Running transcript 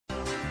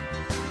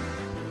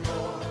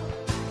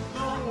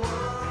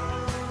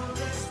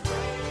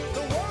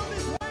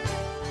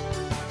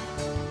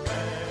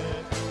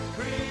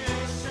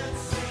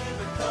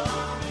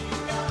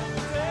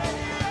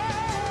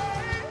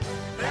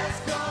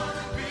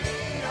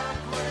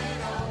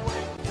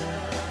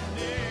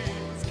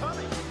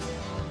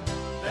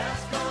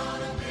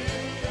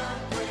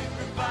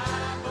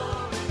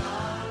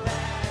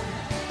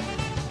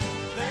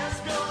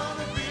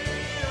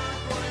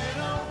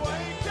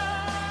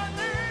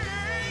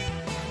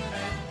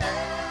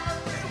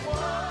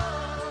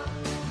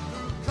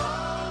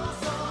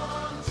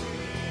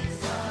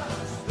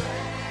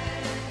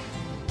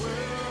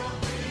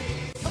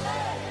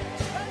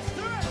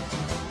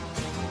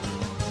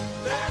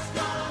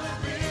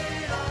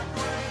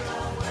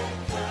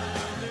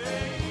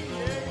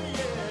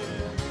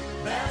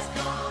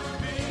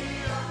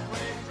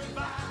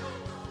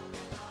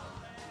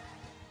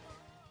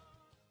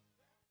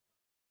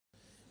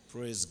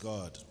Praise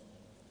God.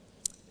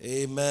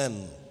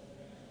 Amen.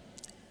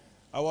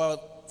 Our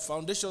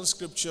foundation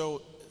scripture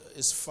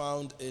is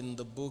found in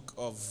the book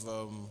of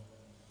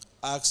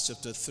Acts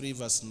chapter 3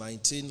 verse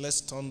 19.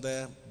 Let's turn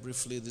there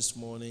briefly this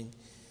morning.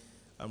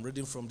 I'm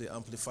reading from the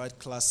Amplified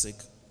Classic.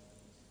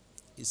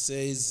 It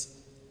says,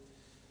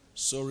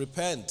 "So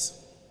repent."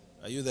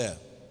 Are you there?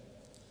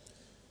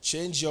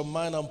 "Change your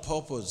mind and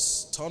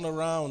purpose. Turn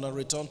around and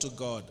return to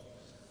God,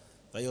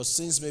 that your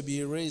sins may be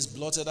erased,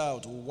 blotted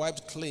out,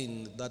 wiped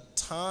clean, that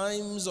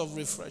times of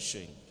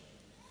refreshing."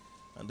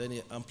 And then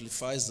he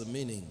amplifies the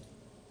meaning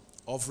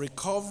of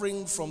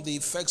recovering from the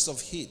effects of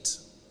heat,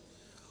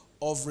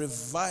 of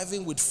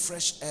reviving with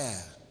fresh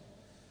air,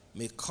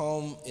 may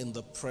come in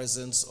the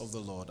presence of the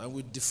Lord. And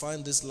we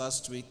defined this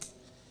last week,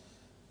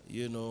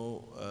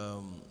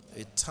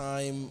 a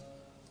time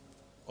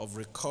of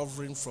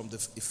recovering from the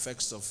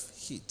effects of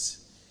heat,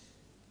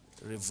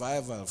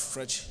 revival,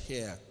 fresh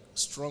air.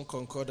 Strong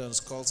Concordance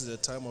calls it a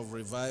time of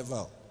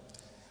revival.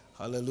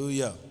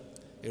 Hallelujah.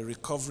 A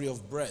recovery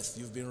of breath.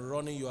 You've been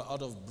running, you are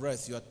out of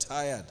breath, you are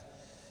tired.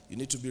 You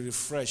need to be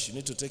refreshed. You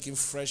need to take in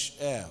fresh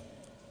air.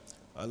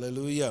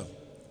 Hallelujah.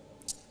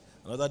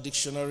 Another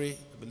dictionary,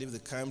 I believe the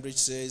Cambridge,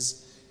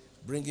 says,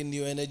 bringing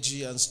new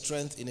energy and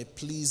strength in a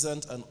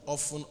pleasant and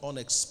often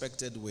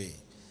unexpected way.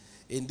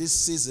 In this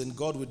season,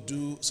 God will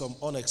do some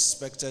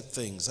unexpected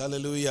things.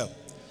 Hallelujah.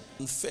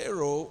 And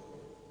Pharaoh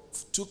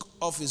took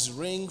off his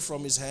ring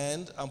from his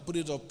hand and put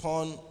it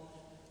upon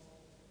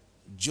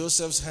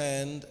Joseph's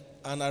hand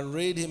and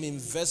arrayed him in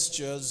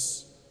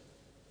vestures,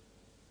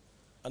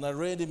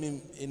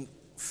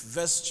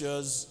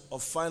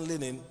 of fine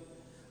linen,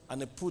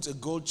 and he put a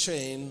gold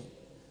chain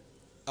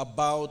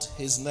about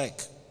his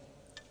neck.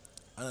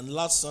 And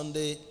last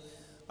Sunday,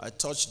 I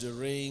touched the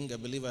ring. I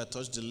believe I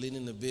touched the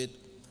linen a bit.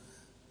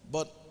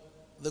 But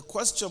the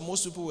question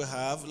most people will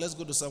have, let's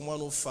go to Psalm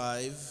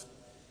 105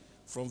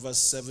 from verse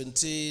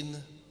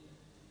 17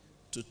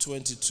 to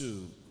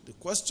 22. The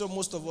question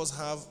most of us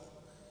have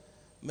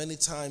many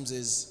times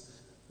is,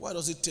 why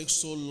does it take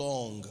so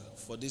long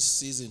for this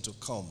season to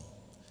come?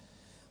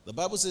 The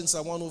Bible says in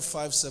Psalm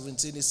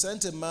 105:17, he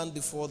sent a man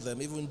before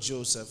them, even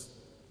Joseph,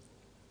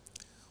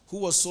 who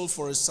was sold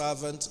for a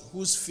servant,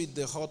 whose feet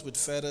they hurt with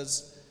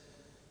fetters.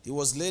 He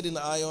was laid in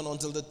iron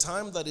until the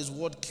time that his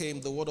word came.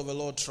 The word of the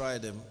Lord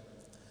tried him.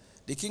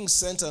 The king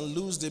sent and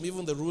loosed him,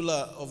 even the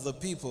ruler of the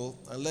people,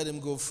 and let him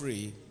go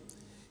free.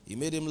 He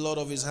made him lord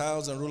of his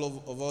house and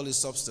ruler of all his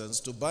substance,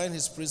 to bind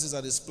his princes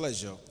at his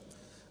pleasure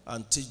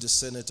and teach the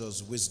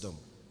senators wisdom.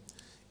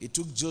 It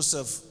took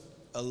Joseph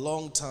a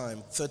long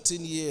time,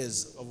 13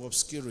 years of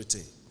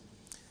obscurity.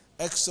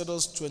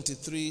 Exodus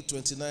 23,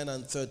 29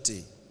 and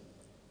 30.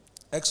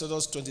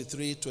 Exodus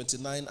 23,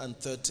 29 and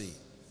 30.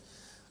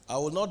 I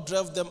will not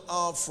drive them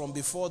out from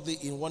before thee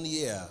in 1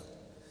 year,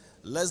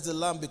 lest the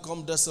land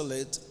become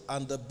desolate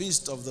and the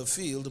beast of the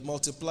field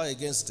multiply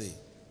against thee.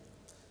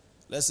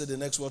 Let's say the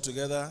next word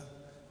together.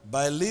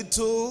 By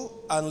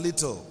little and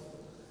little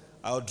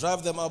I will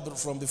drive them out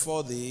from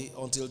before thee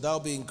until thou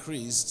be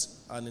increased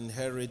and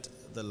inherit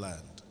the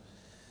land.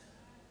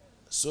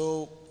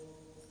 So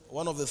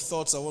one of the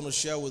thoughts I want to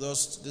share with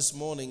us this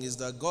morning is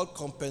that God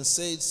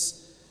compensates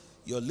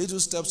your little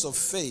steps of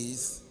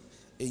faith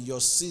in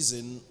your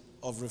season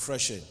of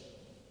refreshing.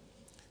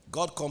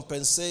 God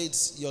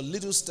compensates your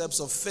little steps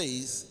of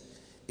faith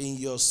in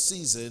your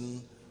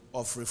season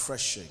of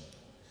refreshing.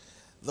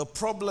 The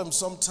problem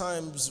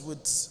sometimes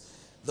with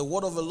the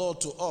word of the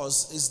Lord to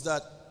us is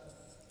that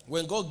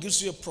when God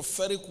gives you a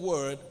prophetic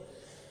word,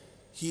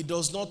 he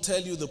does not tell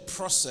you the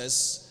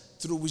process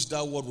through which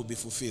that word will be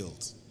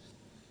fulfilled.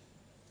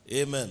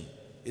 Amen.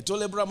 He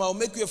told Abraham, I'll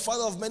make you a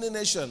father of many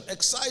nations.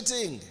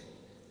 Exciting.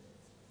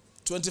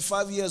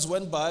 25 years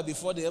went by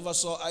before they ever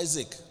saw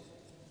Isaac.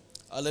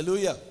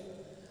 Hallelujah.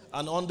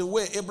 And on the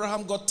way,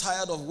 Abraham got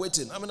tired of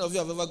waiting. How many of you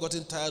have ever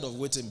gotten tired of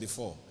waiting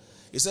before?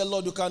 He said,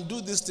 Lord, you can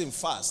do this thing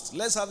fast.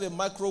 Let's have a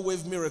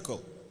microwave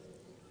miracle.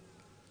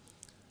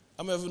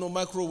 How many of you know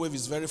microwave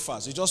is very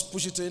fast? You just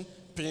push it in,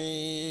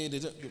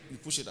 you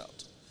push it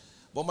out.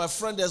 But my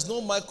friend, there's no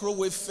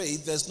microwave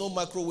faith, there's no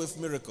microwave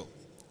miracle.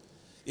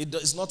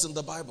 It's not in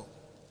the Bible.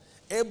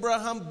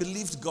 Abraham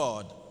believed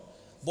God,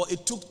 but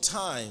it took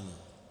time.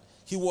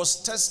 He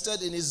was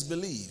tested in his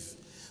belief.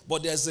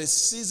 But there's a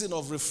season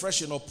of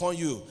refreshing upon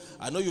you.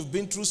 I know you've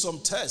been through some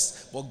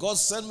tests, but God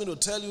sent me to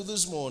tell you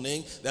this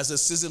morning, there's a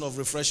season of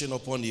refreshing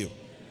upon you.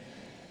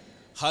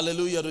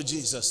 Hallelujah to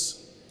Jesus.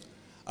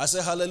 I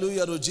say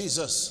hallelujah to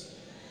Jesus.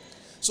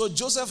 So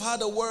Joseph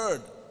had a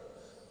word,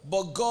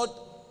 but God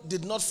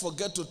did not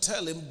forget to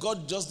tell him.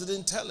 God just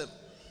didn't tell him.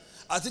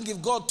 I think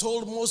if God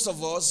told most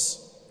of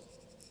us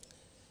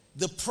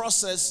the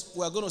process,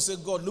 we are going to say,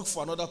 God, look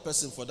for another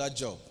person for that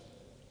job.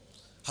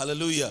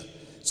 Hallelujah.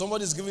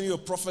 Somebody's giving you a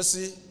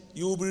prophecy,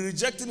 you will be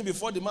rejecting it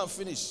before the man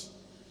finish.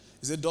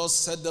 He said, thus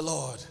said the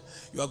Lord,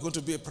 you are going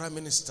to be a prime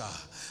minister,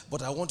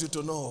 but I want you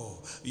to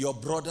know your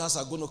brothers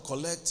are going to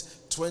collect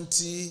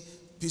 20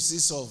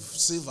 pieces of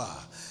silver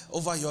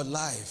over your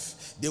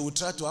life. They will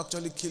try to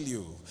actually kill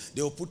you.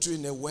 They will put you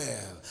in a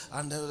well,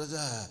 and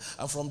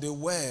from the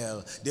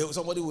well,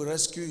 somebody will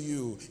rescue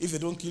you. If they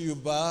don't kill you,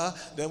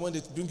 then when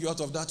they bring you out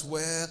of that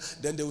well,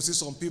 then they will see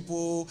some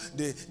people.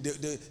 They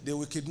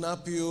will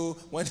kidnap you.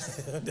 When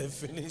they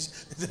finish,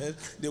 then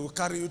they will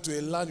carry you to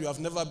a land you have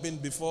never been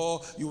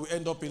before. You will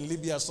end up in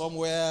Libya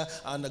somewhere,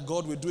 and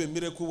God will do a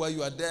miracle while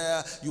you are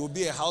there. You will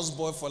be a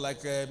houseboy for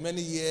like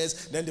many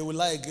years. Then they will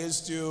lie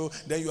against you.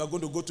 Then you are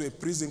going to go to a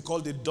prison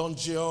called the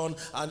dungeon,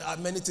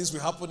 and many things will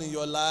happen in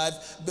your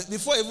life. But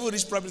before you even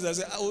reach prime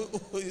minister, I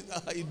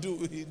say, you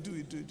do.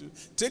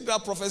 Take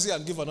that prophecy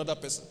and give another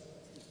person.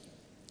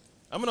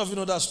 How many of you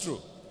know that's true?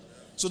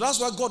 So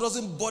that's why God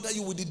doesn't bother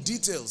you with the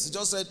details. He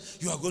just said,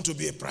 you are going to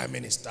be a prime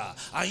minister,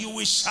 and you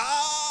will shout.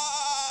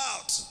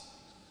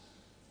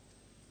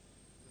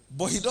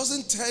 But he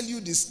doesn't tell you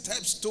the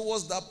steps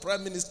towards that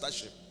prime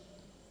ministership.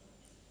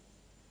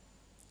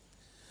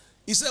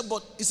 He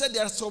said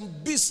there are some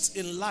beasts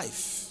in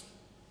life.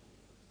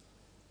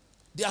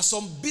 There are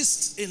some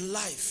beasts in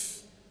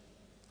life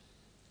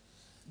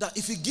that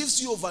if he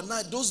gives you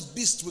overnight, those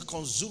beasts will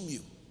consume you.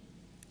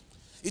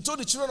 He told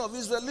the children of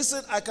Israel,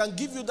 listen, I can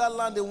give you that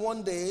land in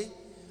one day,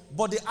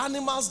 but the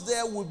animals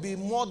there will be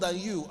more than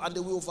you, and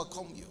they will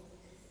overcome you.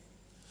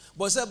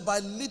 But he said, by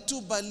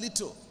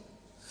little,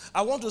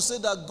 I want to say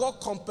that God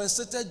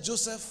compensated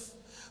Joseph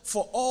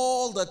for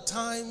all the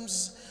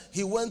times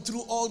he went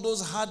through all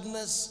those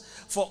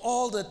hardness, for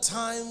all the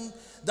time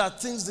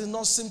that things did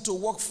not seem to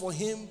work for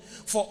him,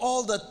 for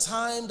all the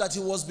time that he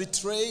was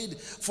betrayed,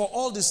 for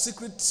all the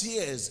secret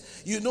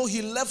tears. You know,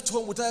 he left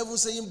home without even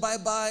saying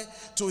bye-bye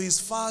to his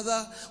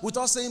father,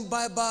 without saying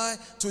bye-bye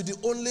to the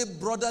only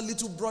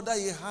little brother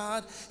he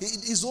had.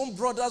 His own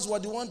brothers were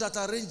the ones that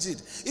arranged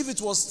it. If it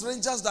was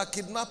strangers that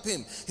kidnapped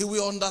him, he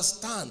will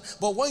understand.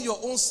 But when your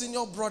own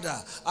senior brother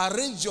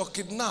arranged your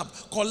kidnap,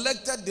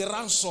 collected the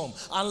ransom,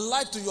 and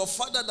lied to your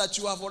father that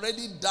you have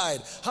already died,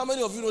 how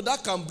many of you know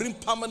that can bring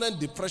permanent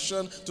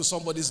depression to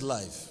somebody's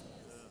life?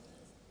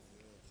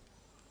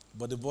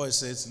 But the boy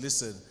says,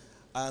 listen,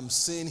 I am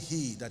saying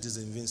he that is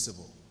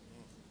invincible.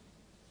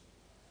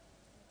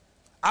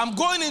 I'm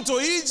going into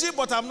Egypt,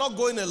 but I'm not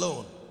going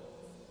alone.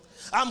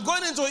 I'm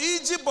going into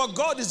Egypt, but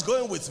God is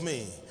going with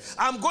me.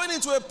 I'm going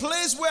into a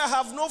place where I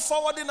have no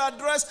forwarding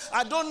address.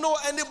 I don't know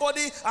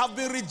anybody. I've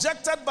been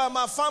rejected by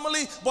my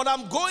family, but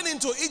I'm going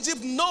into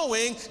Egypt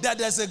knowing that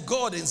there's a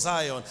God in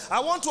Zion. I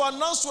want to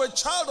announce to a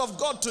child of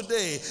God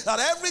today that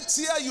every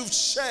tear you've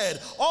shed,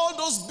 all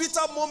those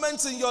bitter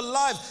moments in your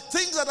life,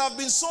 things that have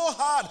been so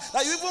hard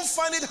that you even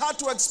find it hard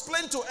to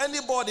explain to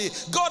anybody.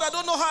 God, I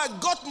don't know how I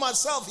got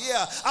myself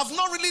here. I've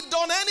not really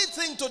done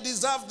anything to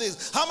deserve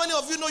this. How many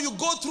of you know you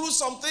go through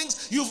some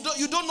things, you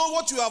don't know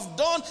what you have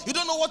done, you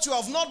don't know what you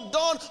have not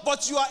done,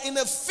 but you are in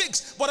a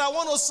fix. But I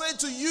want to say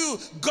to you,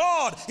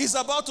 God is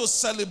about to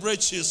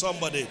celebrate you,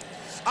 somebody.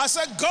 I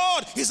said,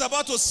 God is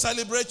about to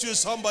celebrate you,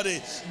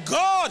 somebody.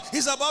 God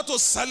is about to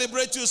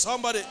celebrate you,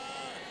 somebody.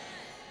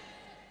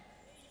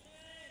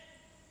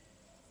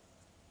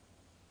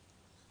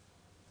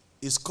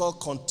 It's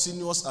called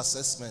continuous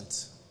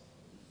assessment.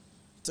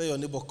 Tell your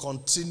neighbor,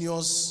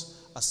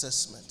 continuous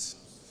assessment.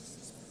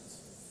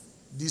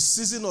 The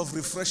season of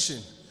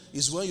refreshing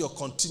is when your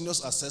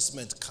continuous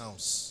assessment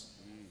counts.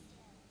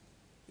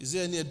 Is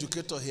there any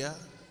educator here?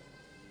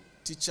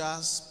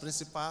 Teachers,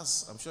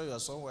 principals? I'm sure you are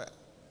somewhere.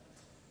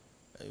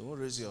 You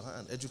won't raise your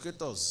hand.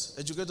 Educators,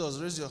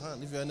 raise your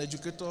hand. If you're an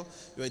educator,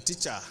 you're a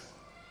teacher.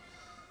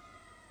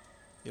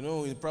 You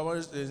know, in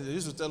primary, they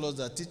used to tell us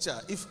that teacher,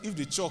 if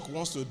the chalk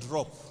wants to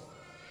drop,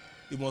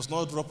 it must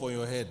not drop on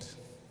your head.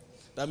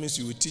 That means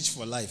you will teach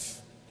for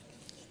life.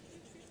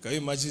 Can you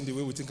imagine the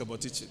way we think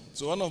about teaching?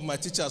 So one of my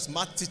teachers,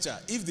 math teacher,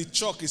 if the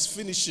chalk is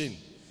finishing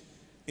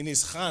in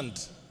his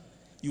hand,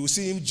 you will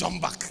see him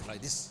jump back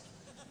like this.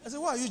 I said,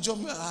 why are you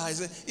jumping? I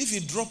said, if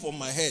you drop on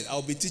my head,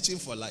 I'll be teaching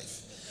for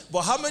life.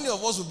 But how many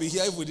of us would be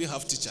here if we didn't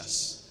have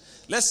teachers?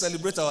 Let's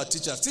celebrate our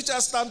teachers.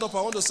 Teachers, stand up.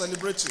 I want to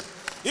celebrate you.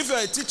 If you're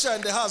a teacher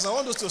in the house, I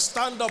want us to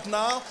stand up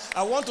now.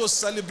 I want to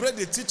celebrate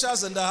the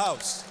teachers in the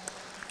house.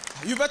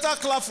 You better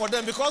clap for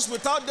them, because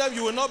without them,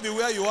 you will not be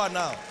where you are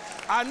now.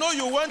 I know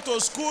you went to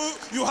school,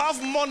 you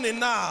have money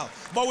now,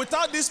 but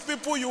without these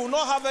people, you will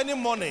not have any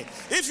money.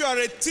 If you are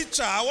a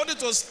teacher, I want you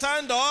to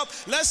stand up.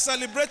 Let's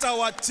celebrate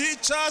our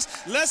teachers.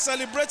 Let's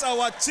celebrate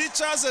our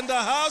teachers in the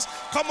house.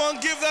 Come on,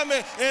 give them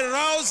a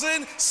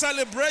rousing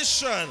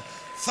celebration.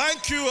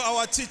 Thank you,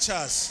 our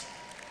teachers.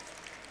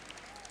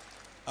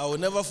 I will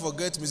never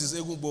forget Mrs.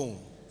 Egunbon.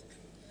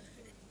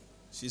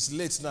 She's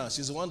late now.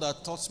 She's the one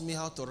that taught me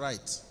how to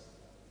write.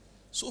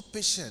 So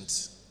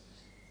patient.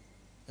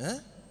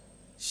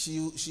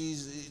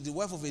 She's the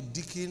wife of a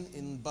deacon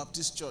in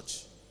Baptist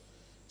church.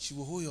 She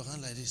will hold your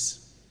hand like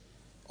this.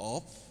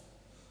 Up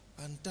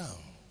and down.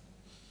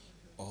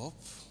 Up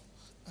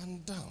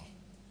and down.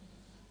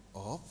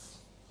 Up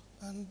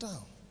and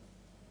down.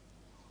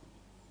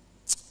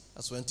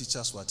 That's when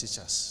teachers were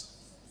teachers.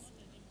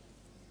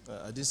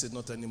 I didn't say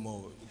not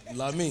anymore.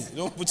 Lami,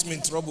 don't put me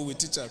in trouble with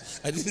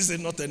teachers. I didn't say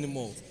not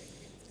anymore.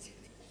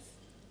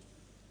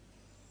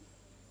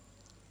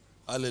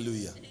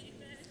 Hallelujah.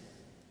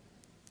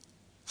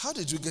 How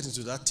did you get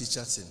into that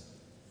teacher thing?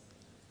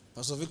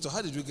 Pastor Victor,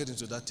 how did you get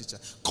into that teacher?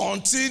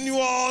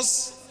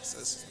 Continuous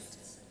assessment.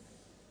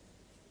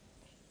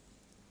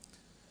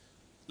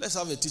 Let's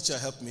have a teacher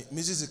help me.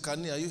 Mrs.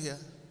 Ikani, are you here?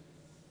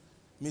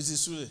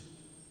 Mrs. Sule,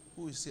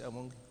 who is here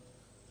among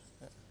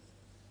you?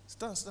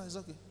 Stand, it's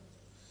okay.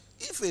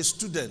 If a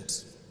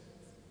student,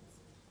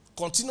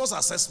 continuous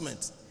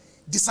assessment,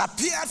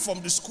 disappeared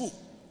from the school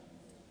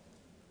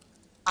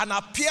and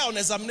appear on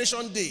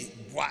examination day,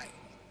 why?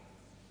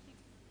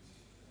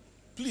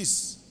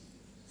 Please,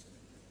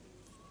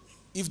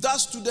 if that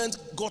student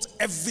got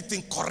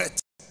everything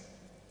correct,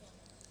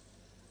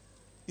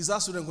 is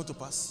that student going to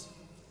pass?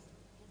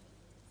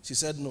 She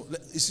said no.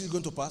 Is he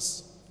going to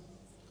pass?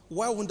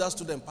 Why wouldn't that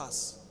student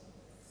pass?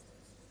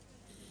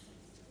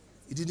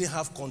 He didn't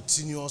have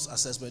continuous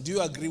assessment. Do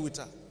you agree with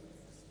her?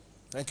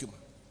 Thank you, ma'am.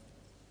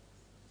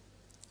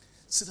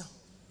 Sit down.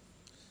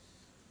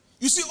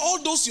 You see,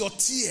 all those your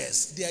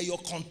tears, they are your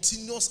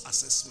continuous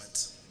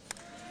assessment.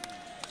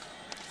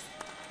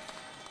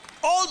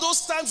 All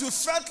those times you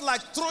felt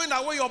like throwing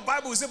away your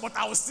Bible, you say, but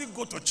I will still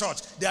go to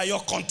church. They are your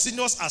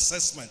continuous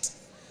assessment.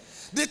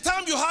 The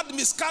time you had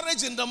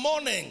miscarriage in the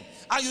morning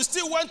and you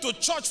still went to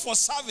church for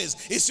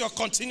service is your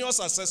continuous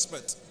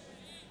assessment.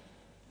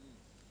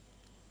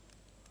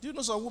 Do you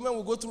know some women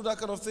will go through that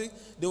kind of thing?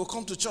 They will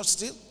come to church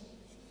still.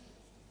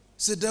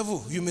 Say,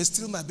 devil, you may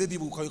steal my baby,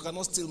 but you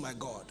cannot steal my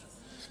God.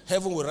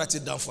 Heaven will write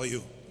it down for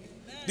you.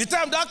 The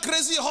time that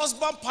crazy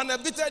husband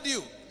panibited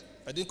you,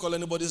 I didn't call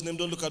anybody's name,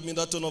 don't look at me in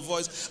that tone of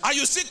voice, and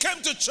you still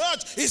came to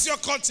church, is your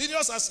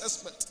continuous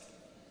assessment.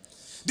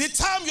 The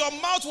time your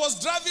mouth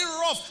was driving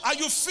rough and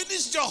you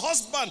finished your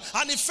husband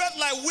and he felt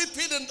like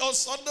weeping on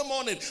Sunday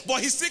morning,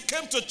 but he still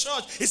came to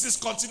church, it's his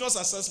continuous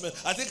assessment.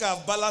 I think I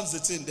have balanced the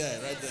thing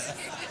there, right there.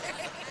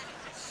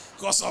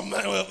 Because some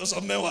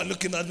men were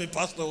looking at me,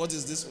 Pastor, what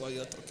is this what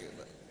you're talking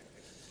about?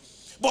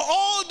 But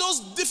all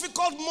those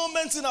difficult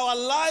moments in our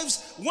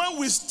lives, when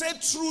we stay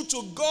true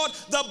to God,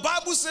 the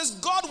Bible says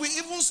God will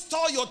even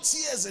store your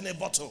tears in a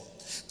bottle.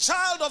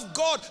 Child of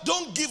God,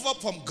 don't give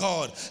up on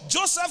God.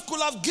 Joseph could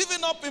have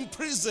given up in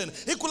prison.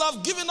 He could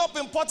have given up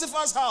in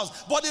Potiphar's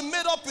house. But he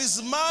made up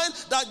his mind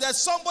that there's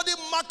somebody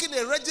marking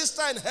a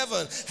register in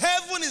heaven.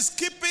 Heaven is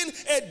keeping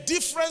a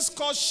different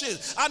score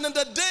sheet. And in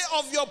the day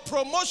of your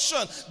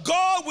promotion,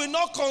 God will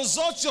not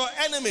consult your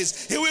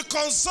enemies. He will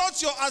consult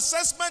your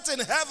assessment in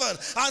heaven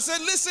and say,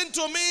 listen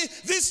to me,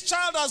 this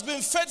child has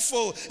been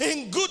faithful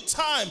in good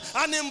time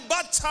and in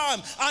bad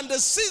time. And the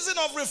season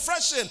of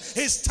refreshing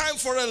is time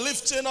for a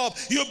lifting up.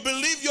 You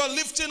believe your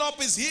lifting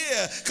up is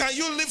here. Can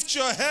you lift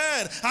your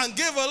hand and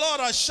give a Lord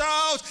a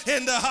shout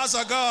in the house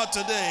of God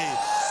today?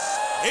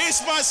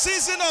 It's my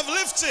season of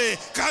lifting.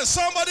 Can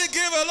somebody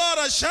give a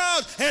Lord a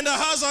shout in the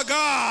house of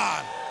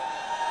God?